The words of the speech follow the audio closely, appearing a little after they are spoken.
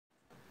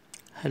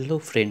Hello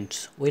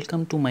friends,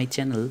 welcome to my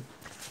channel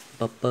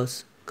Bappa's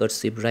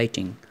Cursive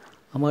Writing.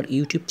 আমার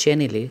YouTube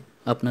চ্যানেলে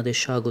আপনাদের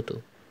স্বাগত।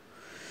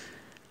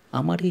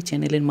 আমার এই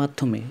চ্যানেলের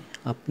মাধ্যমে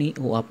আপনি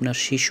ও আপনার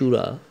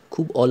শিশুরা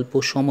খুব অল্প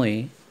সময়ে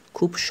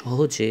খুব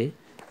সহজে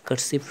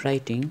কার্সিভ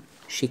রাইটিং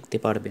শিখতে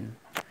পারবেন।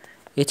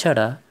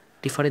 এছাড়া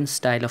different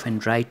style of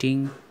handwriting,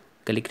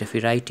 calligraphy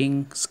writing,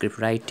 script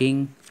writing,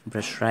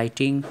 brush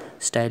writing,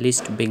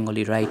 stylist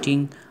Bengali writing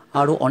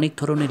আরও অনেক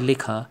ধরনের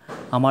লেখা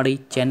আমার এই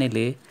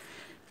চ্যানেলে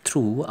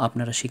থ্রু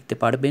আপনারা শিখতে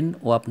পারবেন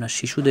ও আপনার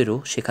শিশুদেরও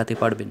শেখাতে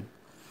পারবেন।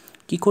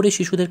 কি করে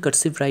শিশুদের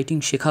কার্সিভ রাইটিং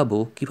শেখাবো,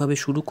 কিভাবে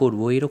শুরু করব,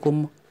 এরকম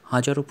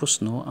হাজারো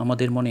প্রশ্ন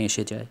আমাদের মনে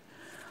এসে যায়।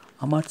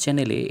 আমার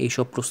চ্যানেলে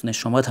এইসব প্রশ্নের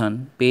সমাধান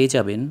পেয়ে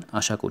যাবেন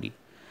আশা করি।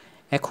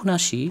 এখন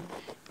আসি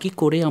কি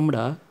করে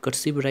আমরা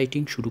কার্সিভ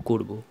রাইটিং শুরু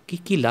করব, কি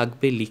কি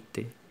লাগবে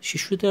লিখতে।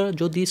 শিশুরা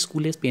যদি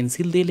স্কুলে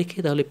পেন্সিল দিয়ে লেখে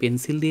তাহলে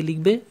পেন্সিল দিয়ে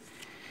লিখবে,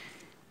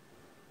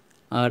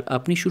 আর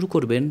আপনি শুরু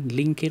করবেন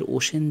লিঙ্কের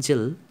ওশেন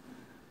জেল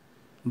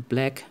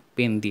ব্ল্যাক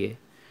পেন দিয়ে।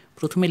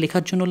 প্রথমে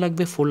লেখার জন্য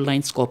লাগবে 4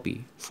 লাইন্স কপি।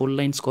 4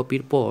 লাইন্স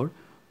কপির পর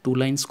 2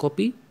 লাইন্স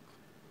কপি,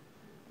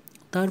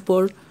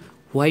 তারপর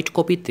হোয়াইট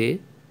কপিতে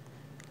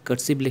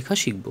কার্সিভ লেখা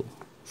শিখব।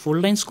 4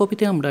 লাইন্স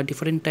কপিতে আমরা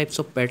different types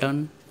of pattern,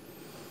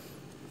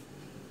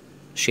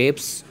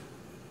 shapes,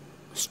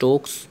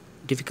 strokes,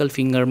 difficult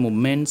finger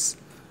movements,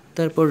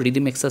 তারপর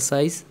রিদম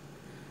এক্সারসাইজ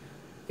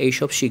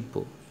এইসব শিখব।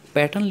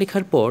 প্যাটার্ন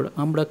লেখার পর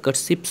আমরা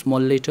কার্সিভ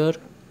স্মল লেটার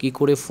কী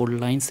করে 4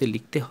 লাইন্সে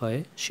লিখতে হয়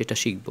সেটা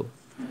শিখব।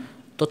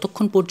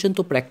 ততক্ষণ পর্যন্ত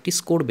প্র্যাকটিস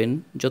করবেন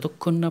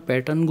যতক্ষণ না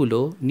প্যাটার্নগুলো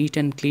নিট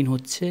অ্যান্ড ক্লিন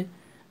হচ্ছে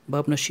বা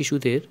আপনার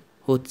শিশুদের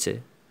হচ্ছে।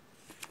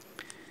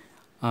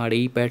 আর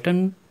এই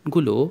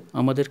প্যাটার্নগুলো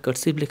আমাদের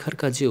কার্সিভ লেখার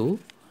কাজেও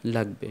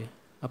লাগবে।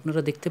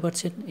 আপনারা দেখতে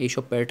পাচ্ছেন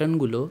এইসব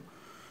প্যাটার্নগুলো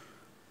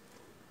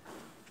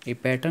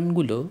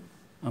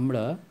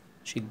আমরা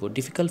শিখব।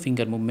 ডিফিকাল্ট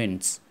ফিঙ্গার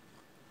মুভমেন্টস,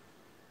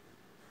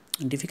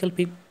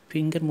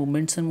 ফিঙ্গার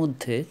মুভমেন্টসের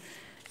মধ্যে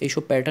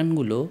এইসব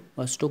প্যাটার্নগুলো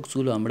বা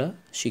স্ট্রোকসগুলো আমরা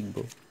শিখব।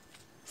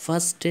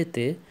 ফার্স্ট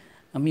ডেতে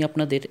আমি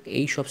আপনাদের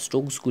এই সব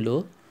স্ট্রোকসগুলো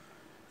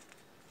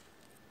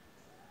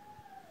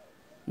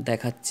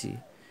দেখাচ্ছি।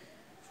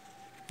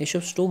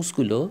 এইসব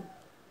স্ট্রোকসগুলো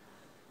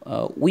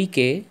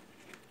উইকে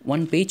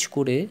 1 পেজ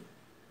করে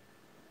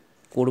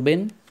করবেন।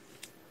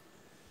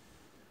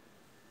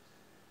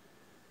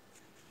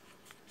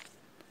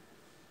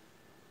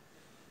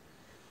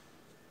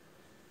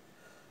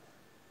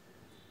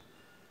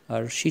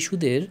 আর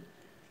শিশুদের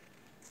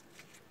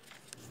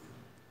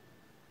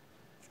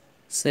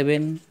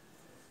 7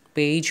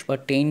 পেজ বা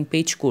 10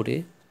 পেজ করে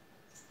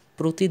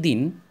প্রতিদিন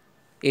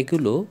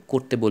এগুলো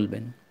করতে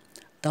বলবেন।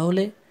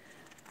 তাহলে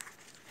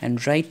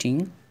হ্যান্ডরাইটিং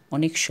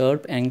অনেক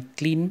শার্প অ্যান্ড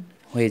ক্লিন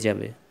হয়ে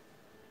যাবে।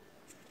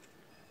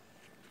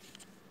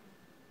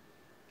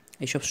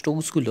 এইসব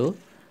স্ট্রোকসগুলো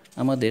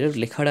আমাদের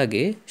লেখার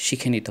আগে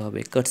শিখে নিতে হবে।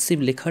 কার্সিভ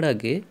লেখার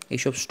আগে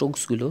এইসব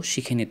স্ট্রোকসগুলো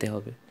শিখে নিতে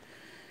হবে।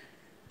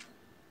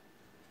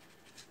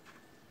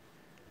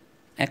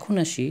 এখন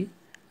আসি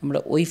আমরা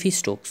ওয়েভি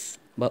স্ট্রোকস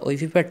বা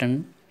ওয়েভি প্যাটার্ন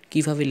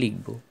কীভাবে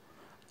লিখব।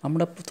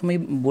 আমরা প্রথমেই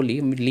বলি,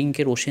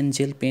 লিঙ্কের ওশেন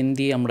জেল পেন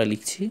দিয়ে আমরা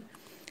লিখছি।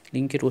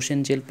 লিঙ্কের ওশেন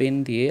জেল পেন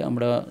দিয়ে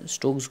আমরা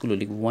স্ট্রোকসগুলো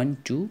লিখব 1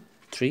 2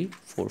 3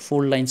 4।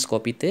 4 লাইন্স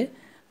কপিতে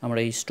আমরা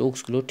এই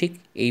স্ট্রোকসগুলো ঠিক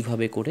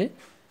এইভাবে করে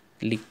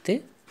লিখতে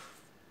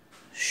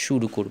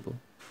শুরু করব।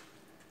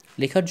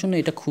 লেখার জন্য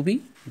এটা খুবই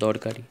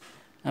দরকারি।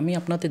 আমি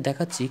আপনাদের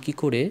দেখাচ্ছি কি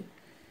করে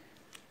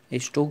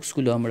এই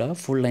স্ট্রোকসগুলো আমরা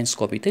 4 লাইন্স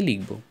কপিতে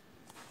লিখব।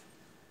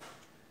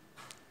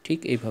 ঠিক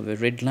এইভাবে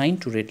red line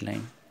to red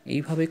line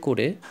এইভাবে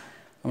করে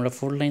আমরা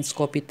 4 লাইন্স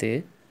কপিতে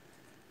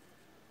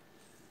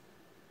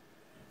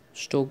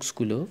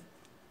স্ট্রোকসগুলো,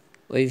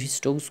 ওয়েভি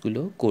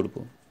স্ট্রোকসগুলো করব।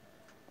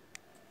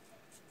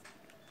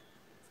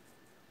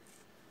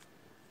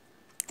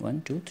 1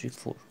 2 3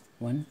 4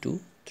 1 2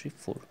 3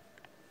 4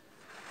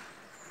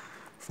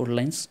 4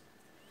 লাইন্স।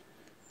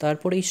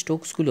 তারপরে এই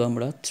স্ট্রোকসগুলো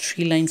আমরা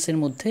 3 লাইন্সের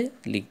মধ্যে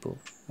লিখব।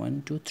 1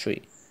 2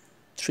 3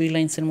 3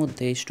 লাইন্সের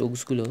মধ্যে এই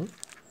স্ট্রোকসগুলো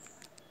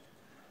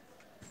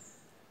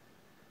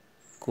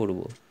করব।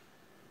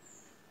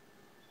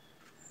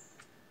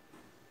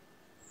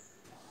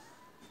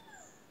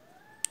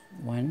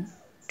 1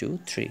 2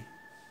 3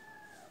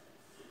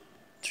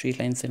 3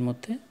 লাইন্সের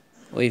মধ্যে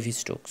ওয়েভি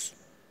স্ট্রোকস।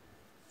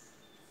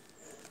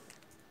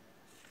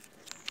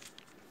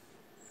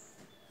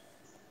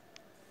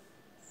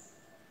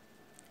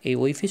 এই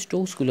ওয়েভি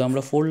স্ট্রোকসগুলো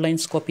আমরা 4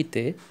 লাইন্স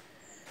কপিতে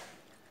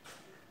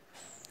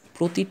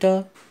প্রতিটা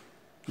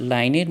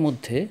লাইনের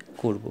মধ্যে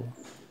করব।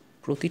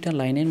 প্রতিটা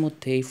লাইনের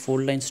মধ্যে এই 4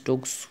 লাইন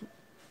স্ট্রোকস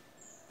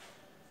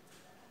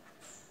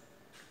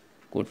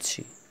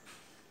করছি।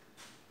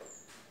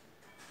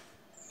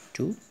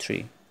 2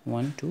 3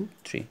 1 2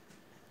 3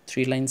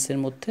 3 লাইন্সের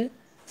মধ্যে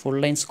 4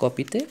 লাইন্স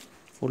কপিতে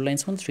 4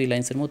 লাইন্স মানে 3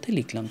 লাইন্সের মধ্যে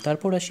লিখলাম।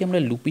 তারপর আসি আমরা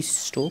লুপি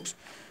স্ট্রোকস।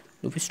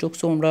 লুপি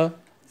স্ট্রোকসও আমরা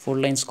 4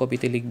 লাইন্স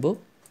কপিতে লিখব,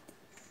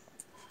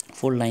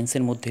 4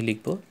 লাইন্সের মধ্যে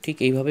লিখব। ঠিক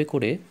এইভাবে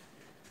করে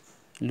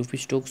লুপি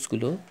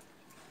স্ট্রোকসগুলো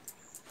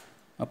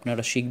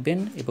আপনারা শিখবেন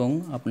এবং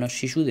আপনার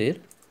শিশুদের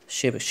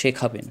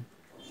শেখাবেন।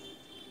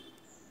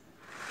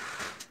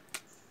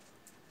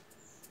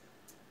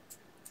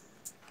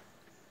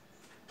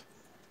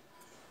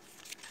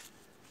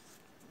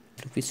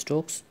 loopy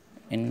strokes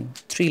in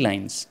 3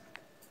 lines.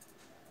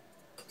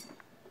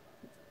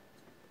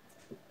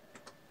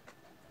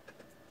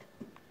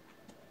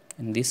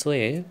 In this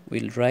way,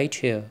 we'll write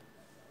here.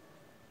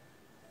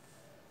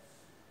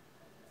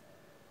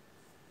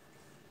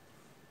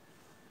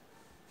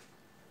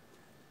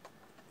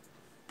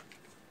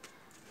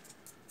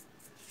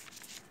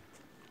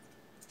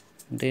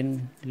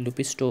 Then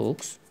loopy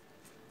strokes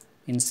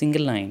in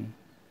single line.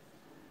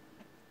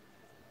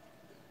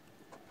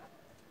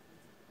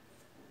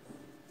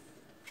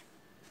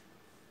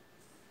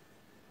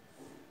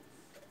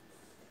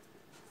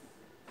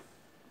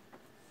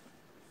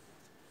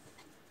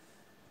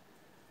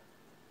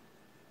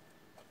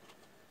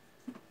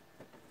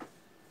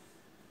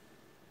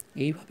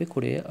 এইভাবে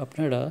করে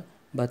আপনারা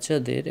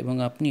বাচ্চাদের এবং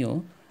আপনিও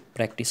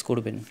প্র্যাকটিস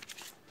করবেন।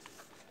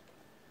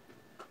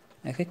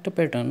 এক একটা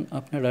প্যাটার্ন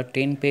আপনারা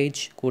 10 পেজ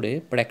করে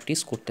প্র্যাকটিস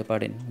করতে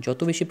পারেন। যত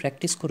বেশি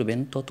প্র্যাকটিস করবেন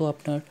তত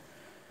আপনার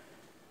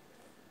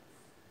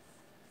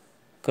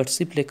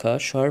কার্সিভ লেখা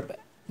শার্প,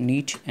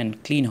 নিট অ্যান্ড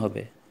ক্লিন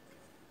হবে।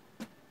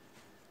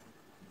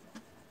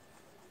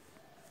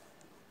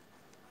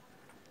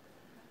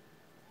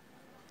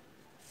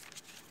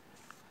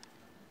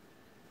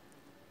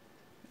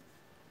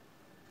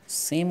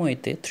 সেম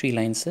ওয়েতে 3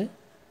 লাইন্সে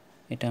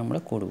এটা আমরা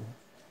করব।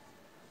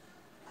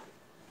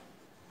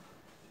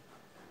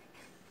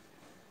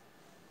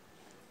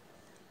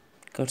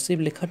 কার্সিভ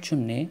লেখার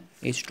জন্যে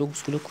এই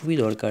স্ট্রোকসগুলো খুবই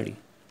দরকারি।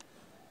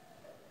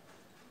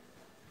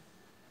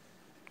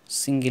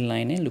 সিঙ্গেল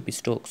লাইনে লুপি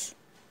স্ট্রোকস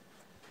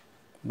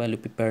বা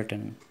লুপি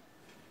প্যাটার্ন।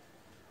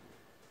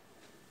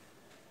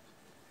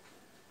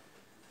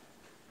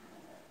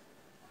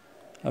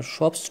 আর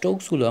সব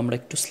স্ট্রোকসগুলো আমরা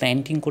একটু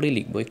স্ল্যান্টিং করে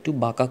লিখব, একটু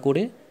বাঁকা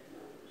করে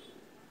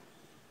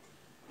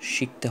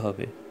শিখতে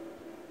হবে।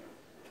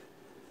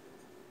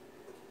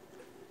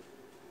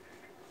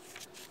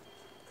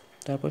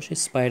 তারপর সেই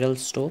স্পাইরাল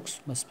স্ট্রোকস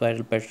বা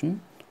স্পাইরাল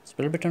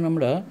প্যাটার্ন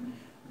আমরা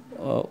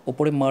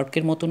ওপরে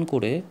মার্কের মতন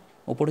করে,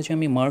 ওপরে যে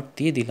আমি মার্ক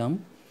দিয়ে দিলাম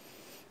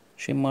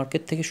সেই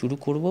মার্কের থেকে শুরু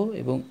করব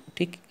এবং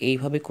ঠিক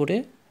এইভাবে করে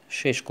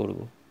শেষ করব।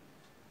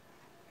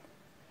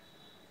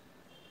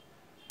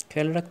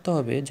 খেয়াল রাখতে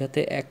হবে যাতে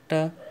একটা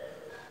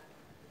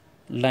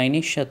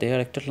লাইনের সাথে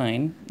আর একটা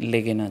লাইন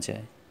লেগে না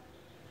যায়।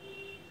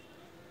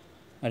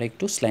 আর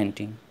একটু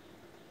স্ল্যান্টিং।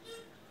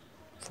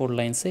 4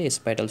 লাইন্সে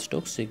স্পাইরাল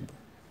স্ট্রোক শিখব।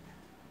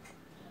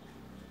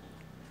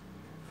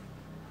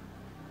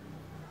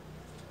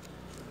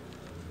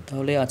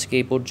 তাহলে আজকে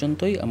এই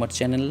পর্যন্তই। আমার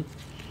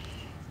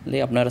চ্যানেলে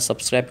আপনারা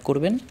সাবস্ক্রাইব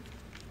করবেন,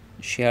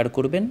 শেয়ার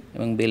করবেন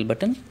এবং বেল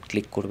বাটন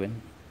ক্লিক করবেন।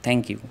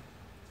 Thank you.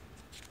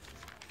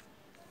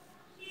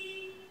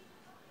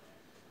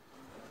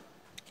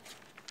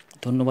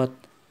 ধন্যবাদ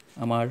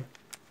আমার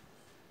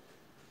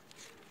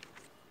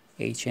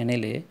এই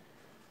চ্যানেলে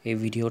এই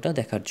ভিডিওটা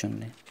দেখার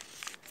জন্যে।